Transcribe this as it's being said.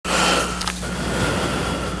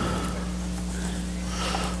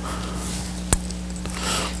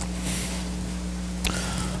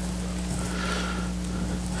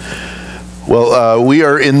Well, we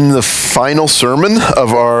are in the final sermon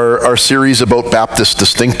of our series about Baptist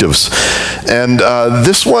distinctives. And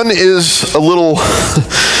this one is a little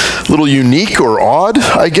unique or odd,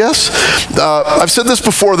 I guess. I've said this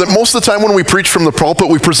before, that most of the time when we preach from the pulpit,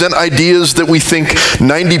 we present ideas that we think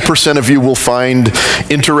 90% of you will find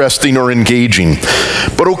interesting or engaging.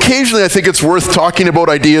 But occasionally I think it's worth talking about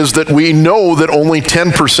ideas that we know that only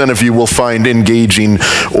 10% of you will find engaging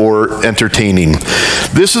or entertaining.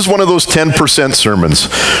 This is one of those 10%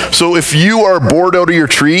 sermons. So if you are bored out of your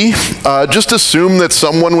tree, just assume that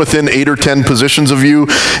someone within 8 or 10 positions of you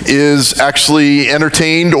is actually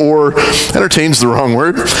entertained, or entertain's the wrong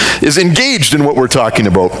word, is engaged in what we're talking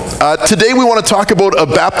about. Today we want to talk about a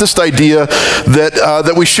Baptist idea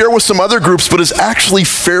that we share with some other groups, but is actually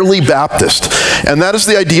fairly Baptist. And that is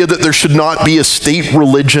the idea that there should not be a state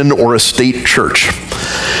religion or a state church.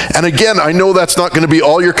 And again, I know that's not going to be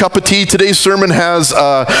all your cup of tea. Today's sermon has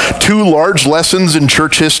 2 large lessons in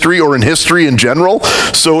church history or in history in general.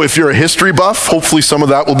 So if you're a history buff, hopefully some of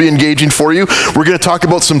that will be engaging for you. We're going to talk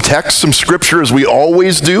about some text, some scripture, as we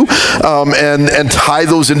always do, and tie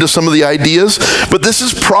those into some of the ideas. But this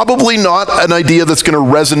is probably not an idea that's going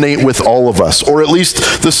to resonate with all of us, or at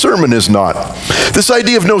least the sermon is not. This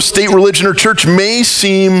idea of no state religion or church may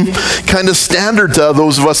seem kind of standard to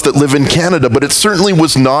those of us that live in Canada, but it certainly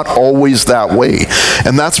was not always that way.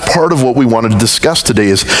 And that's part of what we wanted to discuss today,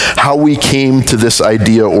 is how we came to this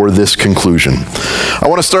idea or this conclusion. I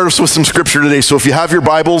want to start us with some scripture today. So if you have your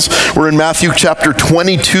Bibles, we're in Matthew chapter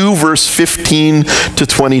 22, verse 15 to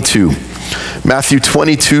 22. Matthew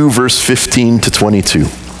 22, verse 15 to 22.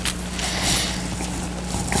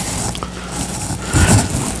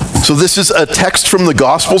 So this is a text from the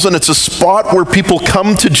Gospels, and it's a spot where people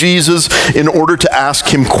come to Jesus in order to ask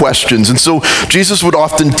him questions. And so Jesus would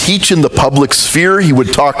often teach in the public sphere. He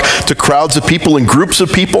would talk to crowds of people and groups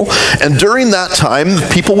of people. And during that time,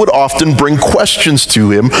 people would often bring questions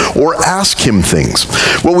to him or ask him things.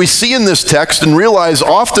 What we see in this text and realize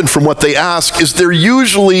often from what they ask is they're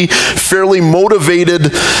usually fairly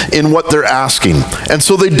motivated in what they're asking. And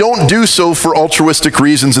so they don't do so for altruistic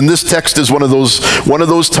reasons. And this text is one of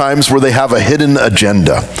those times where they have a hidden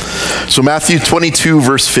agenda. So Matthew 22,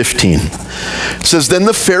 verse 15 says, "Then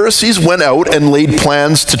the Pharisees went out and laid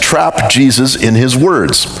plans to trap Jesus in his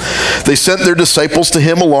words. They sent their disciples to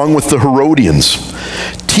him along with the Herodians.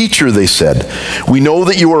 'Teacher,' they said, 'we know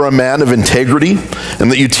that you are a man of integrity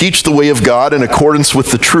and that you teach the way of God in accordance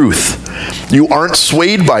with the truth. You aren't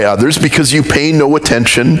swayed by others because you pay no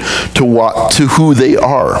attention to who they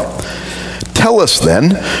are. Tell us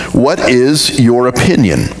then, what is your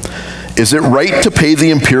opinion? Is it right to pay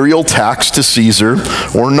the imperial tax to Caesar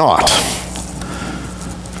or not?'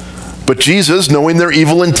 But Jesus, knowing their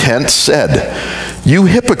evil intent, said, 'You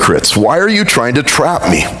hypocrites, why are you trying to trap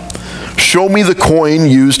me? Show me the coin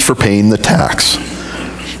used for paying the tax.'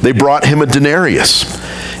 They brought him a denarius,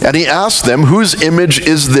 and he asked them, 'Whose image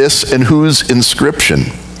is this and whose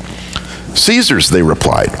inscription?' 'Caesar's,' they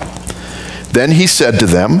replied. Then he said to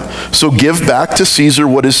them, 'So give back to Caesar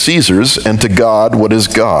what is Caesar's, and to God what is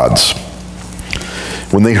God's.'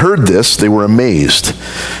 When they heard this, they were amazed,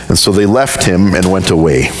 and so they left him and went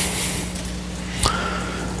away."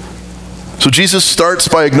 So Jesus starts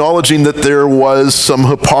by acknowledging that there was some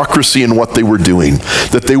hypocrisy in what they were doing,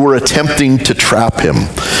 that they were attempting to trap him.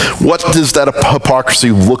 What does that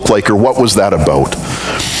hypocrisy look like, or what was that about?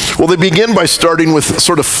 Well, they begin by starting with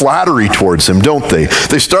sort of flattery towards him, don't they?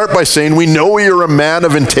 They start by saying, "We know you're a man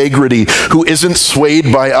of integrity who isn't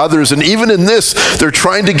swayed by others." And even in this, they're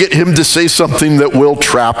trying to get him to say something that will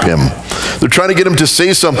trap him. They're trying to get him to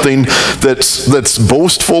say something that's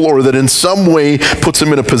boastful, or that in some way puts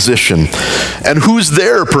him in a position. And who's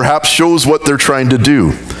there perhaps shows what they're trying to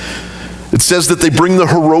do. It says that they bring the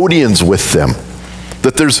Herodians with them,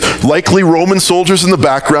 that there's likely Roman soldiers in the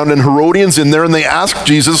background and Herodians in there, and they ask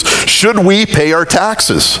Jesus, "Should we pay our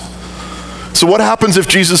taxes?" So what happens if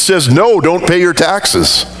Jesus says, "No, don't pay your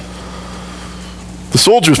taxes"? The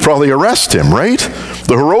soldiers probably arrest him, right?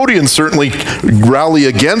 The Herodians certainly rally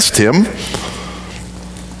against him.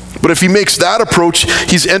 But if he makes that approach,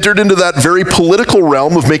 he's entered into that very political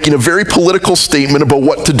realm of making a very political statement about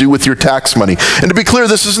what to do with your tax money. And to be clear,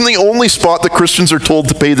 this isn't the only spot that Christians are told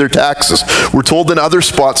to pay their taxes. We're told in other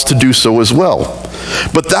spots to do so as well.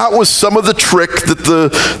 But that was some of the trick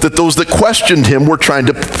that those that questioned him were trying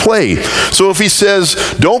to play. So if he says,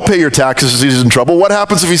 "Don't pay your taxes," he's in trouble. What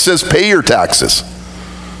happens if he says, "Pay your taxes"?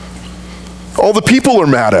 All the people are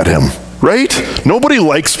mad at him. right? Nobody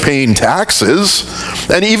likes paying taxes.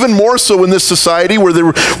 And even more so in this society where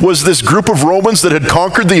there was this group of Romans that had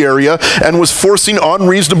conquered the area and was forcing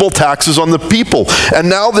unreasonable taxes on the people. And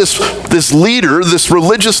now this leader, this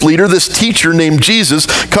religious leader, this teacher named Jesus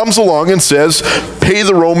comes along and says, pay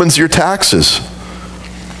the Romans your taxes.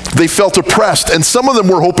 They felt oppressed, and some of them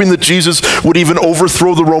were hoping that Jesus would even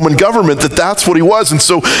overthrow the Roman government, that's what he was. And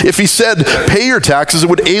so if he said, pay your taxes, it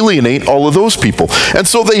would alienate all of those people. And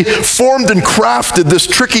so they formed and crafted this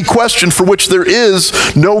tricky question for which there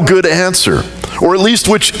is no good answer, or at least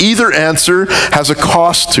which either answer has a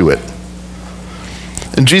cost to it.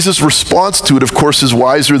 And Jesus' response to it, of course, is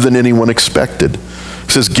wiser than anyone expected.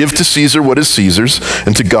 He says, give to Caesar what is Caesar's,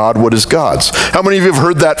 and to God what is God's. How many of you have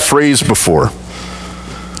heard that phrase before?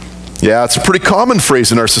 Yeah, it's a pretty common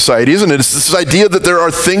phrase in our society, isn't it? It's this idea that there are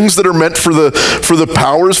things that are meant for the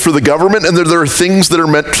powers, for the government, and there are things that are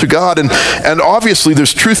meant to God. And obviously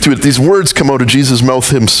there's truth to it. These words come out of Jesus' mouth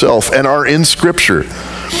himself and are in Scripture.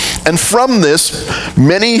 And from this,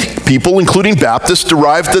 many people, including Baptists,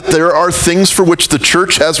 derive that there are things for which the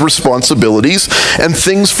church has responsibilities and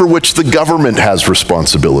things for which the government has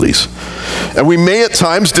responsibilities. And we may at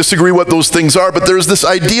times disagree what those things are, but there's this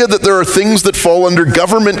idea that there are things that fall under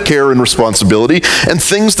government care and responsibility and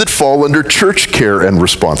things that fall under church care and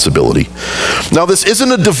responsibility. Now, this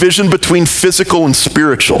isn't a division between physical and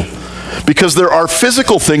spiritual, because there are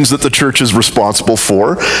physical things that the church is responsible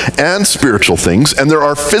for and spiritual things, and there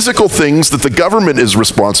are physical things that the government is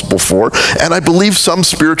responsible for, and I believe some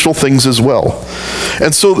spiritual things as well.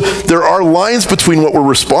 And so there are lines between what we're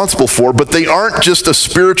responsible for, but they aren't just a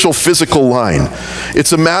spiritual, physical line.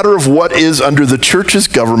 It's a matter of what is under the church's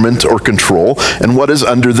government or control and what is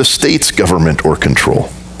under the state's government or control.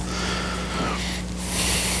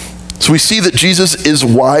 So we see that Jesus is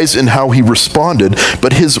wise in how he responded,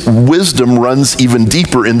 but his wisdom runs even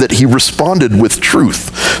deeper in that he responded with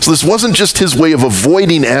truth. So this wasn't just his way of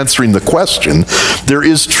avoiding answering the question. There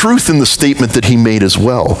is truth in the statement that he made as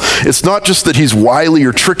well. It's not just that he's wily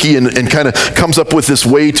or tricky and kind of comes up with this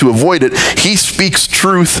way to avoid it. He speaks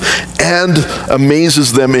truth and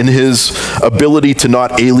amazes them in his ability to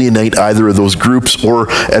not alienate either of those groups or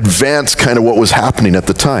advance kind of what was happening at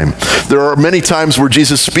the time. There are many times where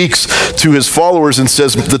Jesus speaks to his followers and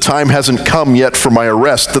says, the time hasn't come yet for my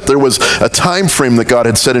arrest, that there was a time frame that God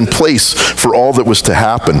had set in place for all that was to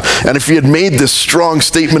happen. And if he had made this strong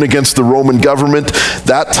statement against the Roman government,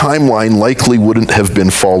 that timeline likely wouldn't have been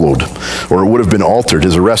followed, or it would have been altered.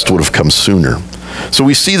 His arrest would have come sooner. So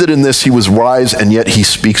we see that in this he was wise, and yet he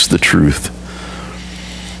speaks the truth.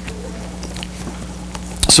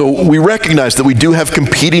 So we recognize that we do have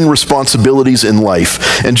competing responsibilities in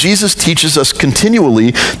life. And Jesus teaches us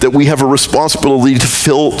continually that we have a responsibility to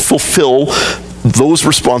fulfill those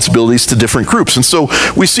responsibilities to different groups. And so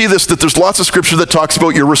we see this, that there's lots of scripture that talks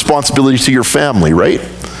about your responsibility to your family, right?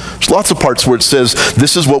 There's lots of parts where it says,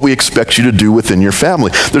 this is what we expect you to do within your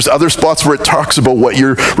family. There's other spots where it talks about what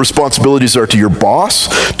your responsibilities are to your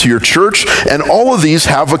boss, to your church, and all of these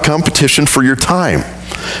have a competition for your time.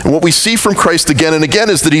 And what we see from Christ again and again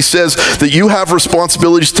is that he says that you have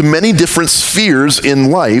responsibilities to many different spheres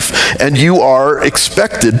in life, and you are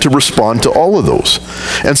expected to respond to all of those.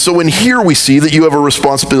 And so in here we see that you have a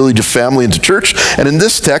responsibility to family and to church, and in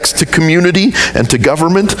this text to community and to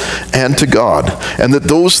government and to God, and that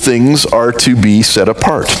those things are to be set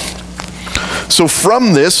apart. So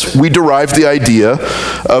from this, we derive the idea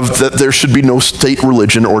of that there should be no state,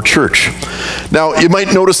 religion, or church. Now, you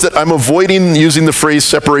might notice that I'm avoiding using the phrase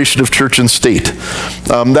separation of church and state.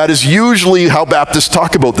 That is usually how Baptists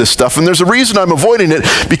talk about this stuff, and there's a reason I'm avoiding it,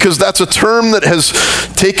 because that's a term that has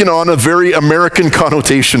taken on a very American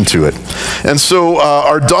connotation to it. And so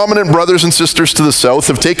our dominant brothers and sisters to the south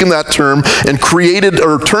have taken that term and created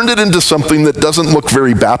or turned it into something that doesn't look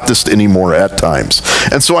very Baptist anymore at times.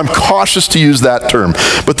 And so I'm cautious to use that term.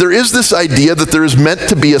 But there is this idea that there is meant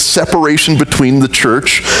to be a separation between the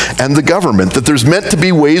church and the government, that there's meant to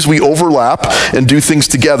be ways we overlap and do things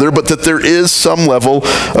together, but that there is some level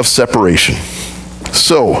of separation.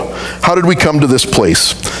 So, how did we come to this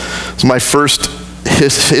place? It's my first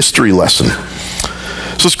history lesson.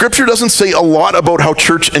 So Scripture doesn't say a lot about how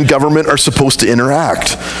church and government are supposed to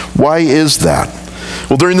interact. Why is that?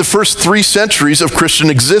 Well, during the first 3 centuries of Christian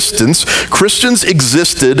existence, Christians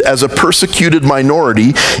existed as a persecuted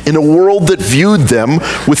minority in a world that viewed them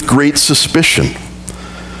with great suspicion.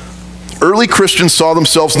 Early Christians saw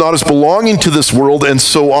themselves not as belonging to this world and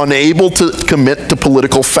so unable to commit to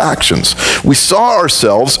political factions. We saw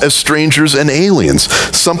ourselves as strangers and aliens,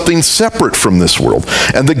 something separate from this world.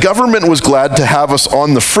 And the government was glad to have us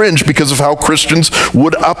on the fringe because of how Christians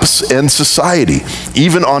would upend society,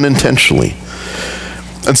 even unintentionally.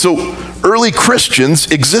 And so early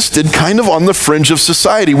Christians existed kind of on the fringe of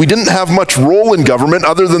society. We didn't have much role in government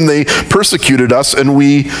other than they persecuted us and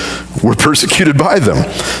we were persecuted by them.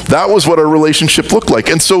 That was what our relationship looked like.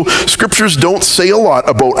 And so scriptures don't say a lot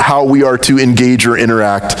about how we are to engage or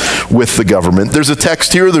interact with the government. There's a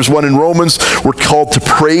text here, there's one in Romans. We're called to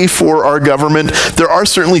pray for our government. There are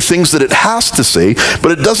certainly things that it has to say,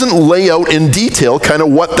 but it doesn't lay out in detail kind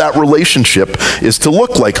of what that relationship is to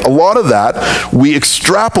look like. A lot of that we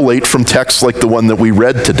extrapolate from texts like the one that we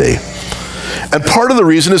read today. And part of the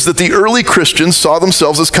reason is that the early Christians saw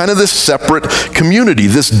themselves as kind of this separate community,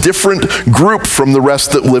 this different group from the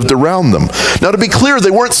rest that lived around them. Now, to be clear,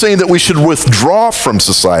 they weren't saying that we should withdraw from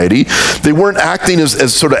society. They weren't acting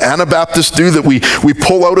as sort of Anabaptists do, that we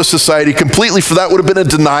pull out of society completely, for that would have been a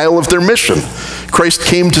denial of their mission. Christ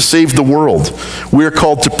came to save the world. We are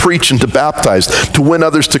called to preach and to baptize, to win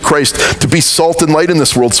others to Christ, to be salt and light in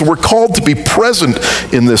this world. So we're called to be present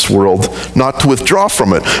in this world, not to withdraw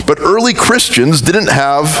from it. But early Christians didn't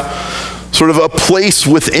have sort of a place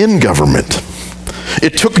within government.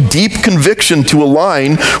 It took deep conviction to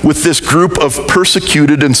align with this group of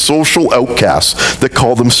persecuted and social outcasts that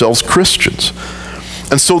call themselves Christians.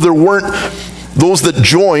 And so there weren't, those that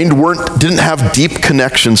joined didn't have deep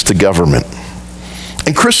connections to government.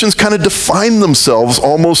 And Christians kind of define themselves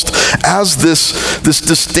almost as this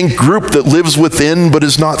distinct group that lives within but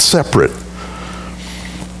is not separate.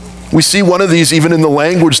 We see one of these even in the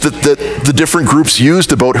language that the different groups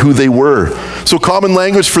used about who they were. So common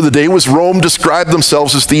language for the day was Rome described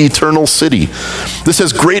themselves as the eternal city. This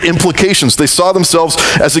has great implications. They saw themselves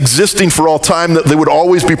as existing for all time, that they would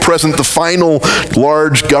always be present, the final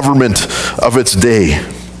large government of its day.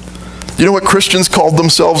 You know what Christians called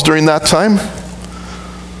themselves during that time?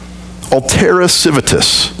 Altera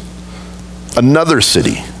Civitas, another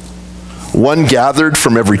city, one gathered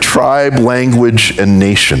from every tribe, language, and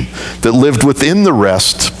nation, that lived within the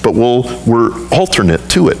rest, but were alternate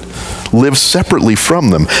to it, lived separately from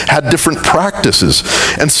them, had different practices.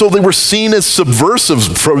 And so they were seen as subversives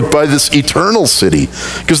by this eternal city,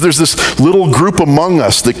 because there's this little group among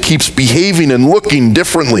us that keeps behaving and looking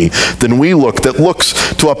differently than we look, that looks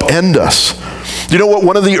to upend us. You know what?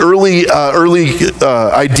 One of the early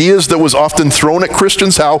ideas that was often thrown at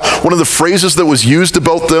Christians, how one of the phrases that was used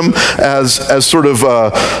about them as sort of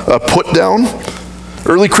a put down,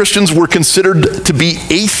 early Christians were considered to be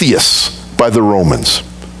atheists by the Romans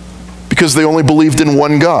because they only believed in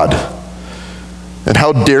one God. And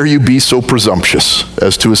how dare you be so presumptuous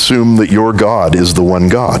as to assume that your God is the one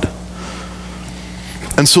God?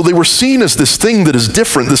 And so they were seen as this thing that is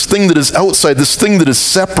different, this thing that is outside, this thing that is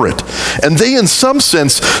separate. And they, in some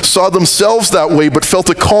sense, saw themselves that way, but felt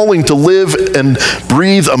a calling to live and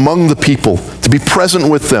breathe among the people, to be present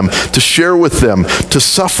with them, to share with them, to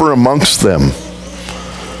suffer amongst them.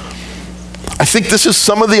 I think this is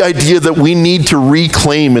some of the idea that we need to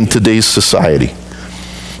reclaim in today's society.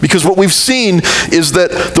 Because what we've seen is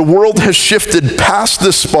that the world has shifted past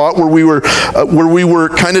this spot where we were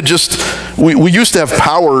kind of just, we used to have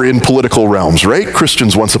power in political realms, right?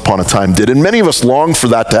 Christians once upon a time did, and many of us long for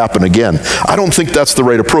that to happen again. I don't think that's the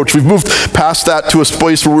right approach. We've moved past that to a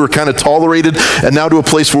place where we were kind of tolerated, and now to a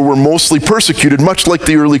place where we're mostly persecuted, much like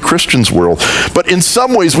the early Christians world. But in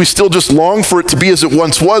some ways, we still just long for it to be as it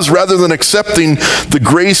once was, rather than accepting the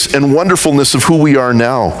grace and wonderfulness of who we are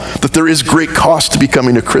now. That there is great cost to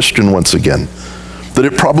becoming a Christian once again, that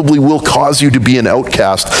it probably will cause you to be an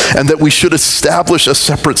outcast, and that we should establish a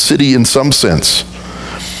separate city in some sense.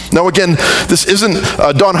 Now again, this isn't,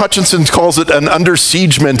 Don Hutchinson calls it an under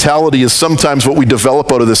siege mentality, is sometimes what we develop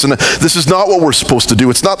out of this, and this is not what we're supposed to do.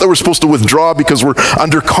 It's not that we're supposed to withdraw because we're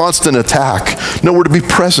under constant attack. No, we're to be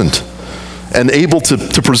present and able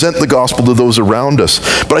to present the gospel to those around us.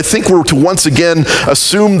 But I think we're to once again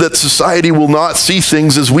assume that society will not see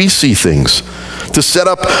things as we see things. To set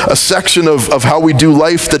up a section of how we do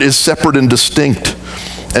life that is separate and distinct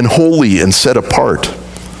and holy and set apart.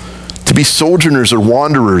 To be sojourners or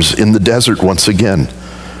wanderers in the desert once again.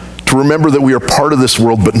 To remember that we are part of this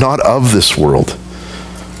world but not of this world.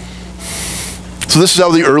 So this is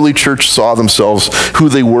how the early church saw themselves, who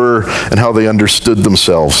they were, and how they understood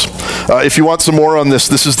themselves. If you want some more on this,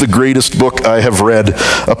 this is the greatest book I have read,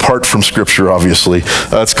 apart from Scripture, obviously.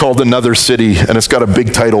 It's called Another City, and it's got a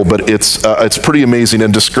big title, but it's pretty amazing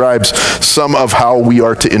and describes some of how we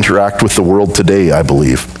are to interact with the world today, I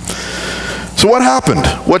believe. So what happened?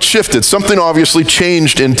 What shifted? Something obviously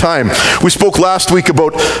changed in time. We spoke last week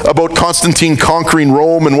about Constantine conquering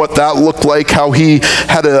Rome and what that looked like, how he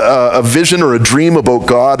had a vision or a dream about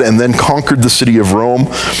God and then conquered the city of Rome.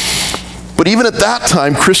 But even at that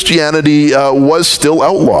time, Christianity was still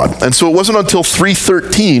outlawed. And so it wasn't until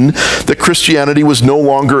 313 that Christianity was no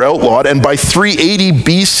longer outlawed. And by 380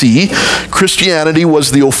 BC, Christianity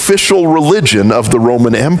was the official religion of the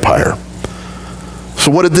Roman Empire.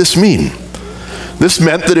 So what did this mean? This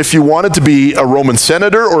meant that if you wanted to be a Roman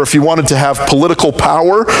senator, or if you wanted to have political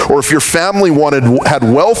power, or if your family had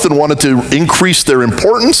wealth and wanted to increase their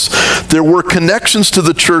importance, there were connections to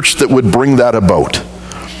the church that would bring that about.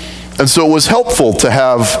 And so it was helpful to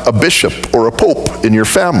have a bishop or a pope in your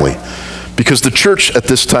family, because the church at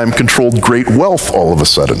this time controlled great wealth all of a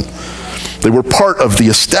sudden. They were part of the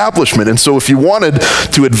establishment. And so if you wanted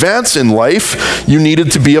to advance in life, you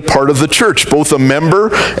needed to be a part of the church, both a member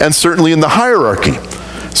and certainly in the hierarchy.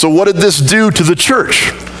 So what did this do to the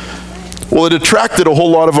church? Well, it attracted a whole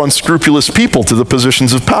lot of unscrupulous people to the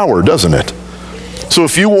positions of power, doesn't it? So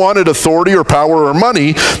if you wanted authority or power or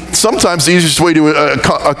money, sometimes the easiest way to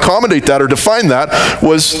accommodate that or define that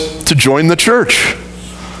was to join the church.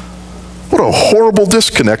 What a horrible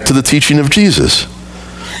disconnect to the teaching of Jesus.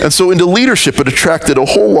 And so into leadership, it attracted a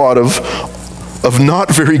whole lot of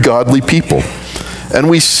not very godly people. And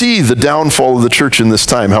we see the downfall of the church in this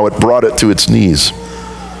time, how it brought it to its knees.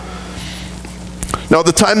 Now, at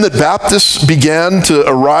the time that Baptists began to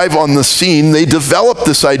arrive on the scene, they developed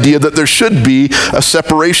this idea that there should be a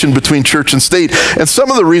separation between church and state. And some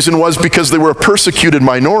of the reason was because they were a persecuted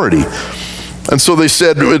minority. And so they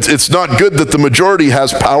said, it's not good that the majority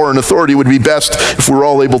has power and authority. It would be best if we're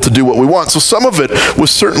all able to do what we want. So some of it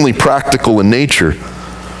was certainly practical in nature.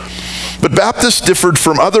 But Baptists differed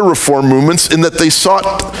from other reform movements in that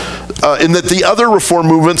the other reform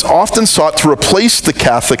movements often sought to replace the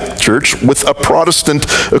Catholic Church with a Protestant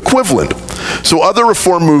equivalent. So other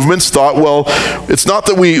reform movements thought, well, it's not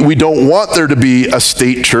that we don't want there to be a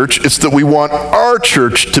state church, it's that we want our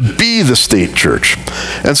church to be the state church.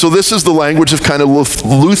 And so this is the language of kind of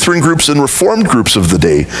Lutheran groups and Reformed groups of the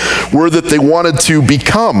day, were that they wanted to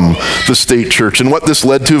become the state church. And what this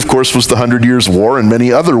led to, of course, was the 100 Years' War and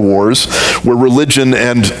many other wars where religion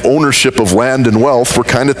and ownership of land and wealth were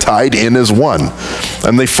kind of tied in as one.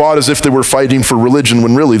 And they fought as if they were fighting for religion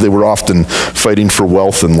when really they were often fighting for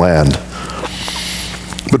wealth and land.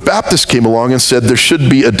 But Baptists came along and said there should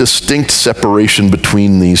be a distinct separation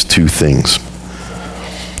between these two things.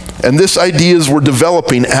 And these ideas were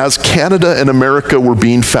developing as Canada and America were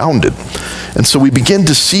being founded. And so we begin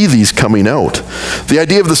to see these coming out. The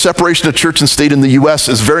idea of the separation of church and state in the U.S.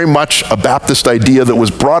 is very much a Baptist idea that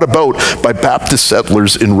was brought about by Baptist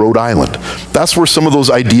settlers in Rhode Island. That's where some of those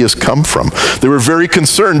ideas come from. They were very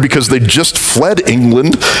concerned because they just fled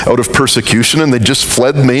England out of persecution, and they just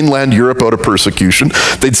fled mainland Europe out of persecution.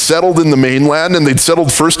 They'd settled in the mainland, and they'd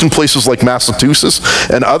settled first in places like Massachusetts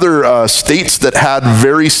and other states that had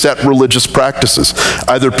very set religious practices,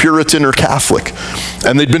 either Puritan or Catholic.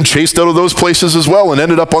 And they'd been chased out of those places as well and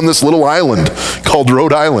ended up on this little island called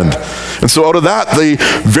Rhode Island. And so out of that, they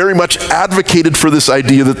very much advocated for this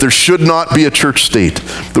idea that there should not be a church state,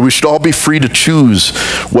 that we should all be free to choose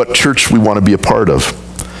what church we want to be a part of.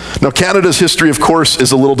 Now, Canada's history, of course,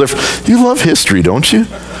 is a little different. You love history, don't you?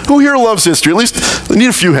 Who here loves history? At least, I need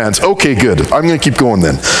a few hands. Okay, good. I'm going to keep going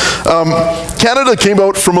then. Canada came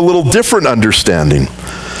out from a little different understanding.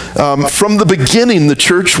 From the beginning, the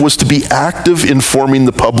church was to be active in forming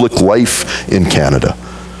the public life in Canada.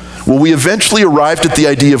 Well, we eventually arrived at the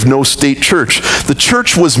idea of no state church. The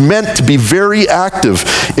church was meant to be very active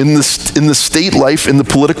in the state life, in the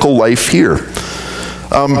political life here.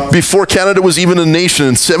 Before Canada was even a nation,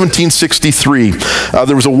 in 1763,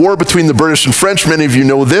 there was a war between the British and French. Many of you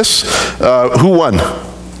know this. Who won?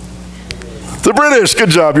 The British,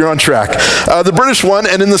 good job, you're on track. The British won,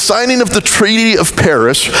 and in the signing of the Treaty of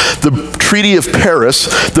Paris,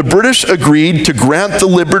 the British agreed to grant the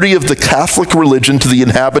liberty of the Catholic religion to the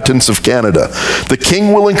inhabitants of Canada. The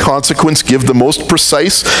king will in consequence give the most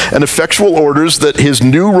precise and effectual orders that his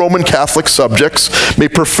new Roman Catholic subjects may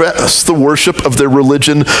profess the worship of their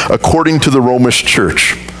religion according to the Romish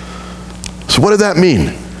Church. So what did that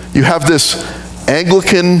mean? You have this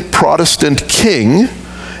Anglican Protestant king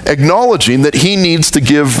acknowledging that he needs to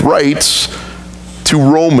give rights to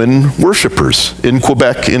Roman worshipers in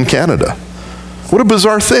Quebec, in Canada. What a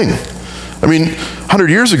bizarre thing. I mean, 100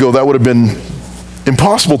 years ago, that would have been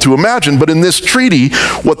impossible to imagine, but in this treaty,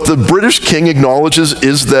 what the British king acknowledges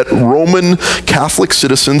is that Roman Catholic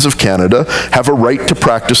citizens of Canada have a right to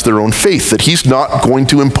practice their own faith, that he's not going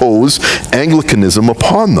to impose Anglicanism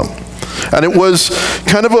upon them. And it was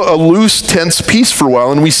kind of a loose, tense peace for a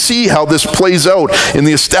while, and we see how this plays out in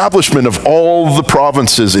the establishment of all the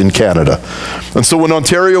provinces in Canada. And so when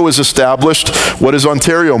Ontario is established, what is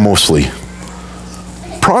Ontario mostly?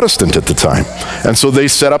 Protestant at the time. And so they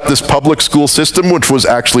set up this public school system, which was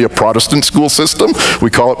actually a Protestant school system.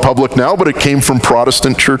 We call it public now, but it came from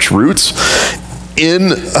Protestant church roots,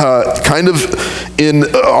 in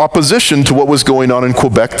opposition to what was going on in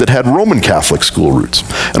Quebec that had Roman Catholic school roots.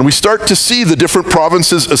 And we start to see the different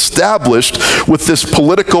provinces established with this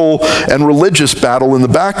political and religious battle in the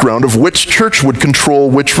background of which church would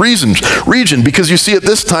control which region. Because you see, at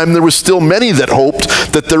this time there was still many that hoped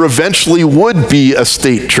that there eventually would be a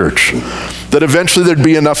state church, that eventually there'd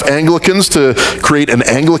be enough Anglicans to create an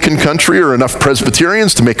Anglican country, or enough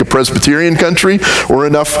Presbyterians to make a Presbyterian country, or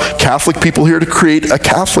enough Catholic people here to create a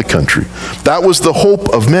Catholic country. That was the hope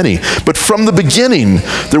of many. But from the beginning,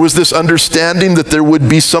 there was this understanding that there would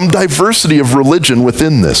be some diversity of religion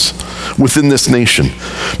within this nation.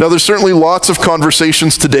 Now, there's certainly lots of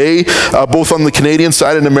conversations today, both on the Canadian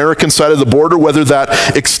side and American side of the border, whether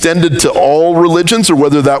that extended to all religions or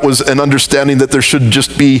whether that was an understanding that there should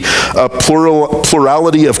just be a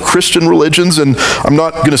plurality of Christian religions. And I'm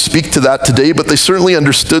not going to speak to that today, but they certainly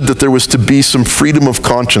understood that there was to be some freedom of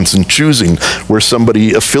conscience in choosing where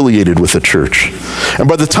somebody affiliated with a church. And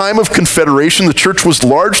by the time of Confederation, the church was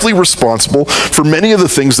largely responsible for many of the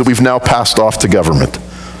things that we've now passed off to government.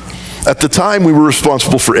 At the time, we were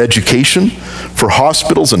responsible for education, for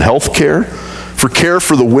hospitals and health care, for care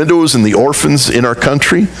for the widows and the orphans in our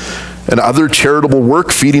country, and other charitable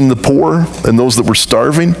work, feeding the poor and those that were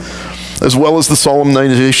starving, as well as the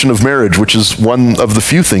solemnization of marriage, which is one of the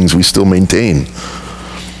few things we still maintain.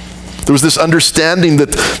 There was this understanding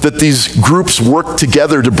that these groups worked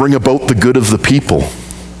together to bring about the good of the people.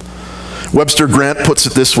 Webster Grant puts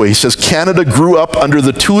it this way. He says, Canada grew up under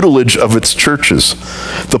the tutelage of its churches.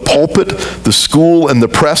 The pulpit, the school, and the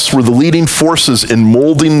press were the leading forces in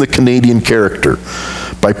molding the Canadian character.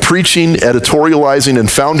 By preaching, editorializing, and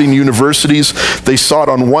founding universities, they sought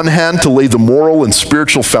on one hand to lay the moral and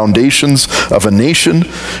spiritual foundations of a nation,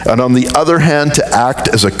 and on the other hand to act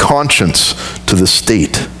as a conscience to the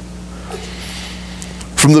state.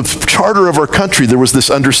 From the charter of our country, there was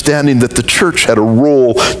this understanding that the church had a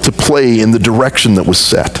role to play in the direction that was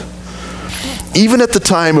set. Even at the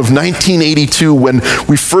time of 1982, when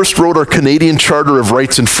we first wrote our Canadian Charter of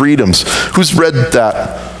Rights and Freedoms, who's read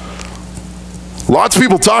that? Lots of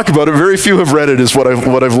people talk about it, very few have read it, is what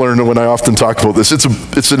I've learned when I often talk about this. It's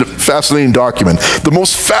a fascinating document. The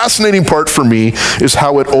most fascinating part for me is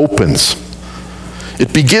how it opens.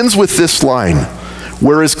 It begins with this line: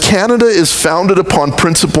 whereas Canada is founded upon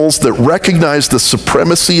principles that recognize the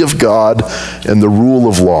supremacy of God and the rule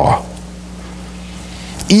of law.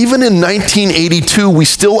 Even in 1982, we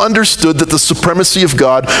still understood that the supremacy of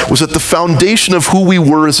God was at the foundation of who we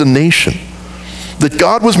were as a nation. That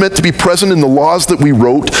God was meant to be present in the laws that we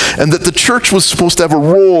wrote, and that the church was supposed to have a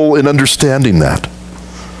role in understanding that.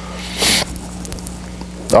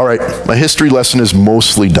 All right, my history lesson is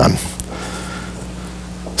mostly done.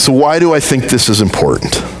 So why do I think this is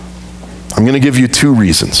important? I'm going to give you two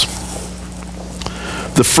reasons.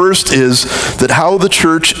 The first is that how the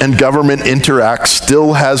church and government interact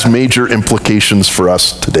still has major implications for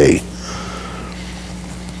us today.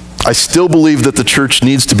 I still believe that the church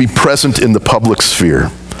needs to be present in the public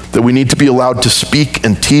sphere, that we need to be allowed to speak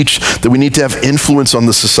and teach, that we need to have influence on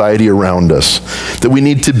the society around us, that we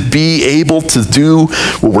need to be able to do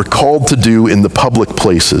what we're called to do in the public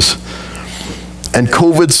places. And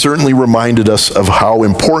COVID certainly reminded us of how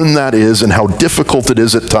important that is and how difficult it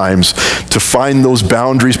is at times to find those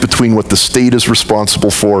boundaries between what the state is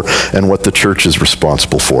responsible for and what the church is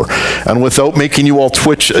responsible for. And without making you all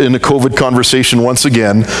twitch in a COVID conversation once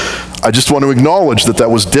again, I just want to acknowledge that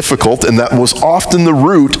that was difficult, and that was often the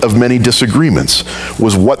root of many disagreements,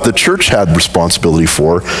 was what the church had responsibility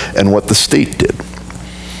for and what the state did.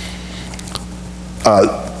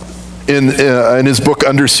 In his book,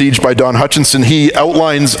 Under Siege by Don Hutchinson, he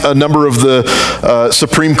outlines a number of the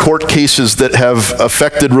Supreme Court cases that have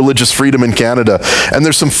affected religious freedom in Canada. And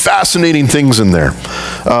there's some fascinating things in there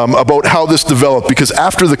about how this developed. Because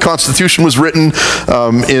after the Constitution was written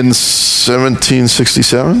in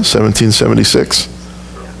 1767, 1776?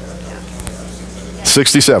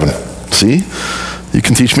 67. See? You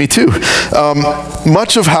can teach me too.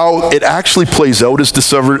 Much of how it actually plays out is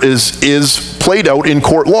played out in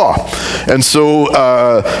court law. And so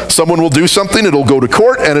someone will do something, it'll go to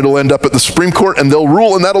court, and it'll end up at the Supreme Court, and they'll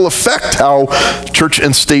rule, and that'll affect how church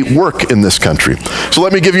and state work in this country. So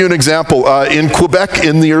let me give you an example. In Quebec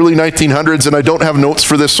in the early 1900s, and I don't have notes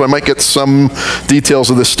for this, so I might get some details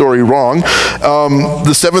of this story wrong,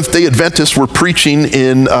 the Seventh-day Adventists were preaching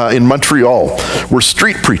in Montreal, were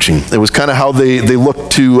street preaching. It was kind of how they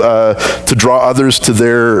looked to draw others to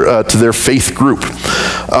their faith group.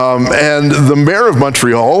 And the mayor of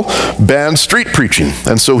Montreal banned street preaching,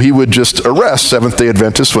 and so he would just arrest Seventh-day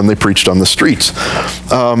Adventists when they preached on the streets.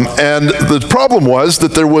 And the problem was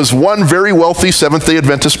that there was one very wealthy Seventh-day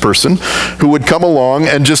Adventist person who would come along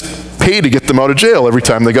and just pay to get them out of jail every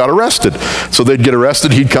time they got arrested. So they'd get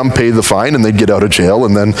arrested, he'd come pay the fine, and they'd get out of jail,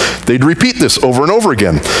 and then they'd repeat this over and over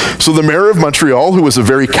again. So the mayor of Montreal, who was a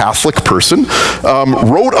very Catholic person,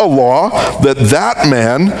 wrote a law that that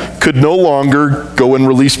man could no longer go and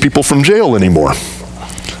release people from jail anymore.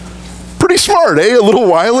 Pretty smart, eh? A little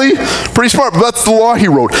wily? Pretty smart, but that's the law he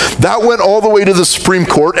wrote. That went all the way to the Supreme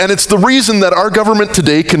Court, and it's the reason that our government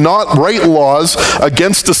today cannot write laws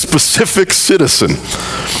against a specific citizen.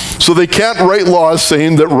 So they can't write laws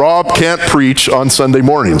saying that Rob can't preach on Sunday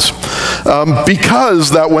mornings.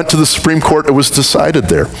 Because that went to the Supreme Court, it was decided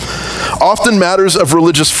there. Often matters of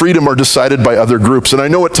religious freedom are decided by other groups, and I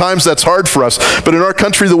know at times that's hard for us, but in our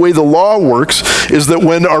country the way the law works is that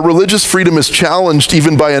when our religious freedom is challenged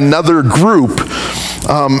even by another group,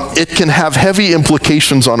 it can have heavy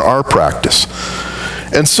implications on our practice.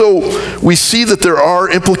 And so we see that there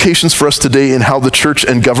are implications for us today in how the church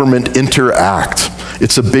and government interact.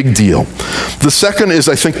 It's a big deal. The second is,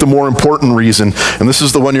 I think, the more important reason, and this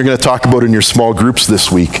is the one you're going to talk about in your small groups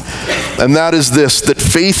this week, and that is this, that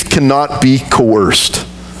faith cannot be coerced.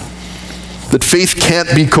 That faith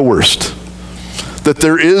can't be coerced. That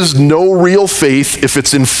there is no real faith if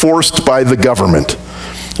it's enforced by the government.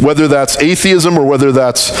 Whether that's atheism or whether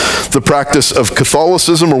that's the practice of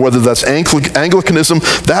Catholicism or whether that's Anglicanism,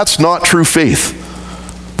 that's not true faith.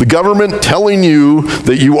 The government telling you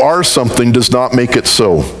that you are something does not make it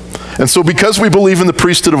so. And so because we believe in the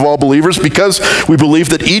priesthood of all believers, because we believe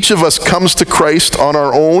that each of us comes to Christ on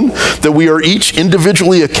our own, that we are each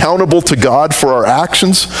individually accountable to God for our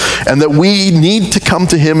actions, and that we need to come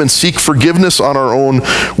to Him and seek forgiveness on our own,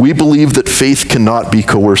 we believe that faith cannot be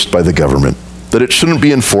coerced by the government. That it shouldn't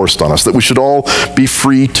be enforced on us, that we should all be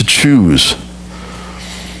free to choose.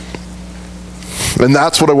 And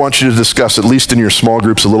that's what I want you to discuss, at least in your small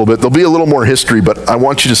groups a little bit. There'll be a little more history, but I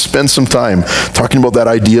want you to spend some time talking about that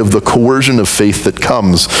idea of the coercion of faith that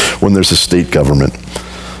comes when there's a state government,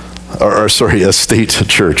 a state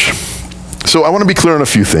church. So I want to be clear on a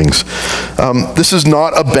few things. This is not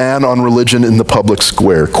a ban on religion in the public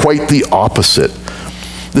square, quite the opposite.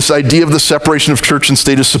 This idea of the separation of church and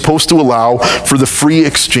state is supposed to allow for the free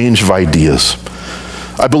exchange of ideas.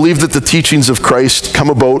 I believe that the teachings of Christ come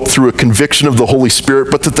about through a conviction of the Holy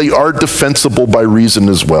Spirit, but that they are defensible by reason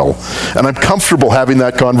as well. And I'm comfortable having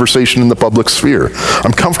that conversation in the public sphere.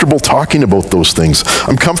 I'm comfortable talking about those things.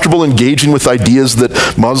 I'm comfortable engaging with ideas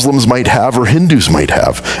that Muslims might have or Hindus might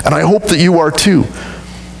have. And I hope that you are too.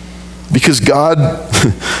 Because God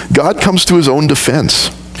comes to His own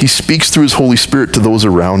defense. He speaks through His Holy Spirit to those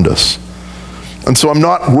around us. And so I'm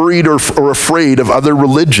not worried or afraid of other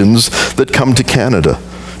religions that come to Canada.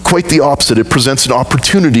 Quite the opposite. It presents an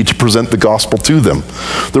opportunity to present the gospel to them.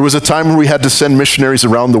 There was a time when we had to send missionaries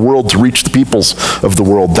around the world to reach the peoples of the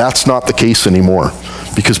world. That's not the case anymore,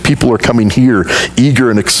 because people are coming here eager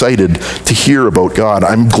and excited to hear about God.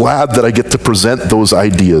 I'm glad that I get to present those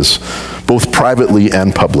ideas, both privately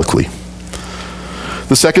and publicly.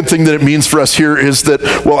 The second thing that it means for us here is that,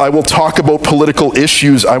 well, I will talk about political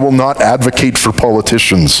issues. I will not advocate for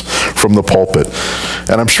politicians from the pulpit.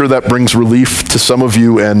 And I'm sure that brings relief to some of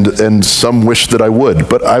you, and some wish that I would.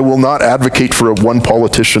 But I will not advocate for one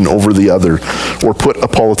politician over the other, or put a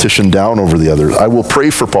politician down over the other. I will pray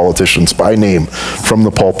for politicians by name from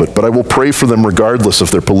the pulpit, but I will pray for them regardless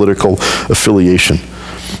of their political affiliation.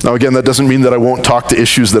 Now again, that doesn't mean that I won't talk to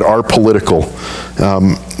issues that are political.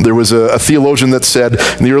 There was a theologian that said,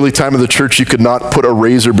 in the early time of the church, you could not put a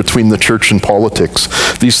razor between the church and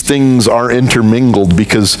politics. These things are intermingled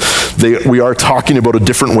because we are talking about a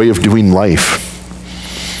different way of doing life.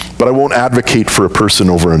 But I won't advocate for a person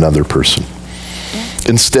over another person.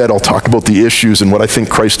 Instead, I'll talk about the issues and what I think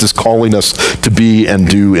Christ is calling us to be and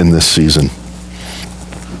do in this season.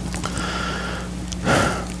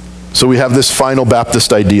 So we have this final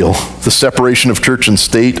Baptist ideal, the separation of church and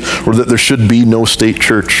state, or that there should be no state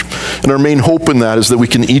church. And our main hope in that is that we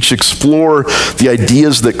can each explore the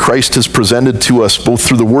ideas that Christ has presented to us, both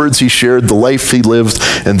through the words he shared, the life he lived,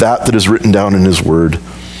 and that is written down in his word.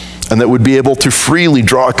 And that we'd be able to freely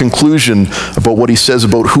draw a conclusion about what he says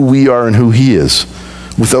about who we are and who he is,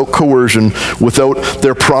 without coercion, without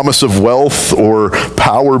their promise of wealth or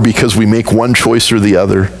power because we make one choice or the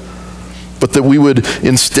other. But that we would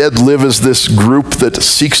instead live as this group that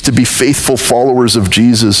seeks to be faithful followers of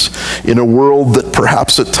Jesus in a world that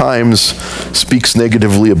perhaps at times speaks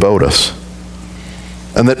negatively about us.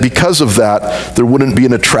 And that because of that, there wouldn't be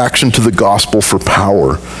an attraction to the gospel for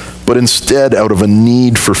power, but instead out of a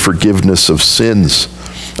need for forgiveness of sins,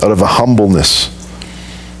 out of a humbleness,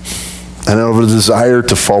 and out of a desire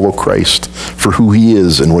to follow Christ for who he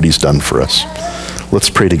is and what he's done for us. Let's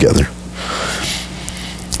pray together.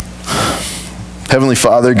 Heavenly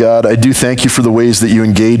Father, God, I do thank you for the ways that you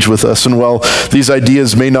engage with us. And while these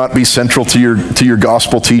ideas may not be central to your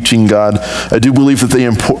gospel teaching, God, I do believe that they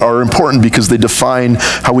are important because they define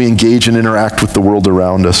how we engage and interact with the world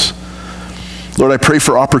around us. Lord, I pray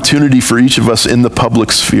for opportunity for each of us in the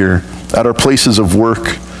public sphere, at our places of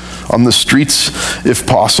work, on the streets, if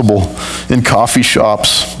possible, in coffee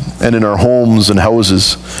shops, and in our homes and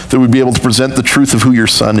houses, that we'd be able to present the truth of who your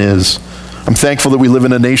Son is. I'm thankful that we live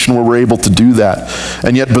in a nation where we're able to do that.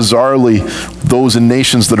 And yet, bizarrely, those in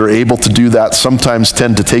nations that are able to do that sometimes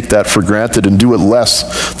tend to take that for granted and do it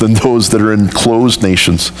less than those that are in closed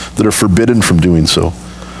nations that are forbidden from doing so.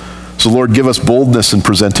 So, Lord, give us boldness in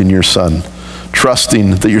presenting your Son,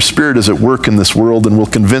 trusting that your Spirit is at work in this world and will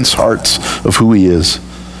convince hearts of who he is.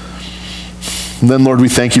 And then, Lord, we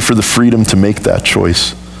thank you for the freedom to make that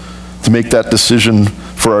choice, to make that decision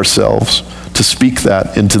for ourselves, to speak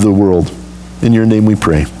that into the world. In your name we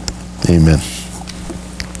pray. Amen.